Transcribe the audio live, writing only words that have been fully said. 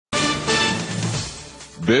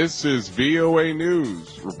This is VOA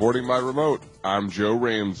News. Reporting by remote, I'm Joe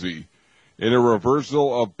Ramsey. In a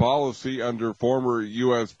reversal of policy under former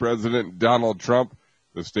U.S. President Donald Trump,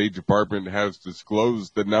 the State Department has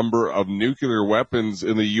disclosed the number of nuclear weapons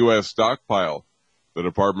in the U.S. stockpile. The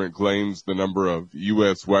department claims the number of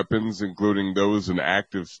U.S. weapons, including those in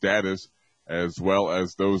active status, as well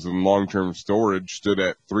as those in long-term storage, stood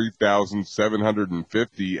at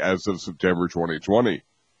 3,750 as of September 2020.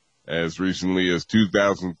 As recently as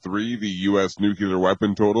 2003, the U.S. nuclear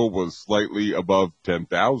weapon total was slightly above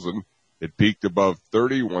 10,000. It peaked above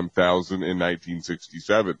 31,000 in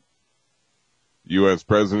 1967. U.S.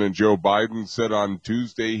 President Joe Biden said on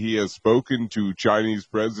Tuesday he has spoken to Chinese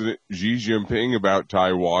President Xi Jinping about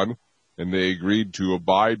Taiwan, and they agreed to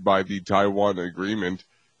abide by the Taiwan Agreement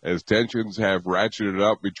as tensions have ratcheted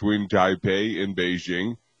up between Taipei and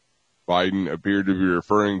Beijing. Biden appeared to be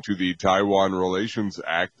referring to the Taiwan Relations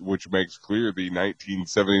Act, which makes clear the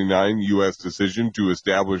 1979 U.S. decision to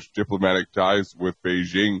establish diplomatic ties with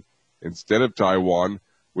Beijing instead of Taiwan,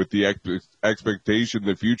 with the expectation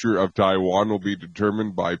the future of Taiwan will be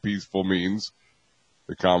determined by peaceful means.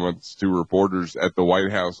 The comments to reporters at the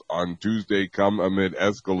White House on Tuesday come amid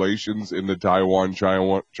escalations in the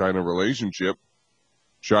Taiwan-China relationship.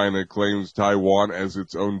 China claims Taiwan as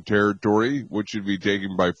its own territory, which should be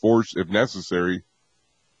taken by force if necessary.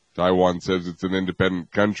 Taiwan says it's an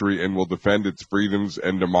independent country and will defend its freedoms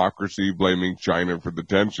and democracy, blaming China for the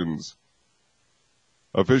tensions.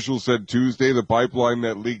 Officials said Tuesday the pipeline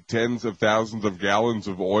that leaked tens of thousands of gallons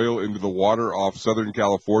of oil into the water off Southern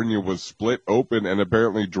California was split open and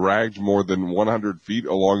apparently dragged more than 100 feet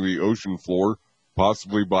along the ocean floor,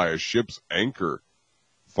 possibly by a ship's anchor.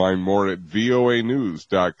 Find more at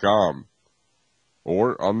voanews.com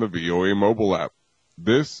or on the VOA mobile app.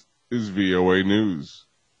 This is VOA News.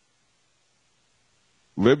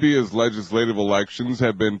 Libya's legislative elections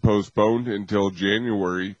have been postponed until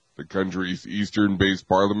January. The country's eastern-based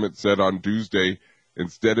parliament said on Tuesday,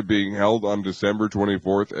 instead of being held on December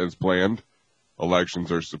 24th as planned. Elections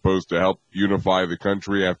are supposed to help unify the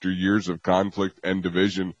country after years of conflict and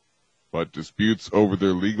division, but disputes over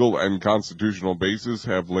their legal and constitutional basis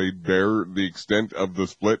have laid bare the extent of the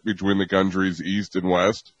split between the country's east and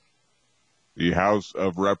west. The House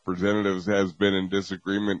of Representatives has been in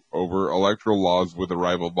disagreement over electoral laws with a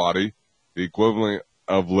rival body, the equivalent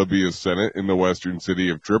of Libya's Senate in the western city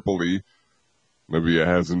of Tripoli. Libya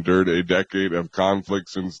has endured a decade of conflict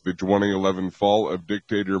since the 2011 fall of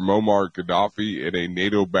dictator Muammar Gaddafi in a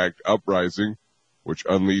NATO-backed uprising, which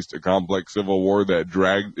unleashed a complex civil war that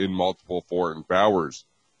dragged in multiple foreign powers.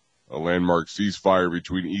 A landmark ceasefire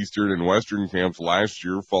between eastern and western camps last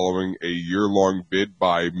year, following a year-long bid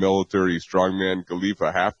by military strongman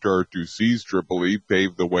Khalifa Haftar to seize Tripoli,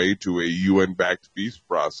 paved the way to a UN-backed peace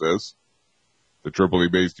process. The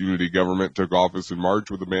Tripoli-based unity government took office in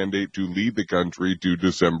March with a mandate to lead the country to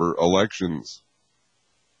December elections.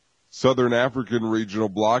 Southern African Regional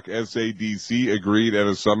Bloc SADC agreed at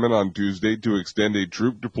a summit on Tuesday to extend a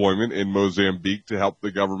troop deployment in Mozambique to help the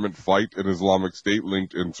government fight an Islamic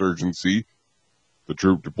State-linked insurgency. The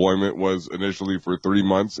troop deployment was initially for 3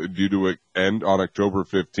 months and due to end on October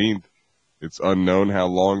 15th. It's unknown how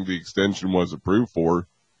long the extension was approved for.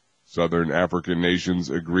 Southern African nations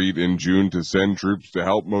agreed in June to send troops to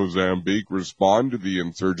help Mozambique respond to the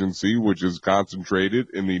insurgency, which is concentrated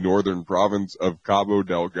in the northern province of Cabo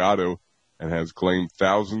Delgado and has claimed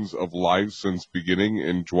thousands of lives since beginning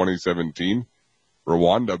in 2017.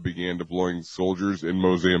 Rwanda began deploying soldiers in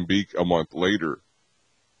Mozambique a month later.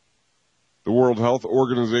 The World Health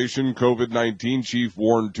Organization COVID-19 chief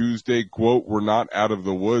warned Tuesday, quote, "We're not out of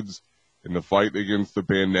the woods in the fight against the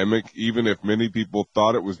pandemic, even if many people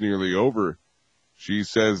thought it was nearly over." She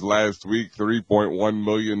says last week 3.1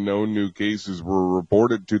 million known new cases were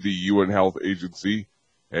reported to the UN Health Agency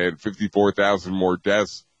and 54,000 more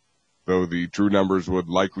deaths, though the true numbers would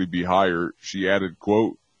likely be higher. She added,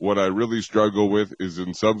 quote, "What I really struggle with is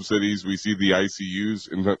in some cities we see the ICUs,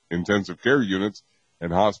 intensive care units,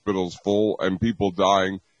 and hospitals full and people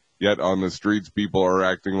dying, yet on the streets people are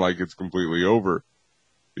acting like it's completely over.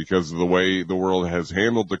 Because of the way the world has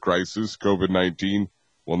handled the crisis, COVID-19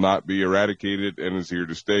 will not be eradicated and is here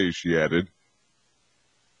to stay," she added.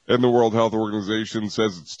 And the World Health Organization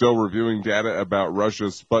says it's still reviewing data about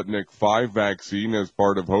Russia's Sputnik V vaccine as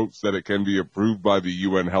part of hopes that it can be approved by the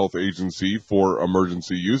UN Health Agency for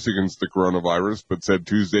emergency use against the coronavirus, but said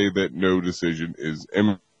Tuesday that no decision is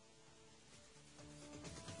imminent.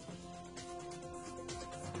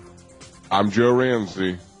 I'm Joe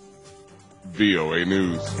Ramsey, VOA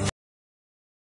News.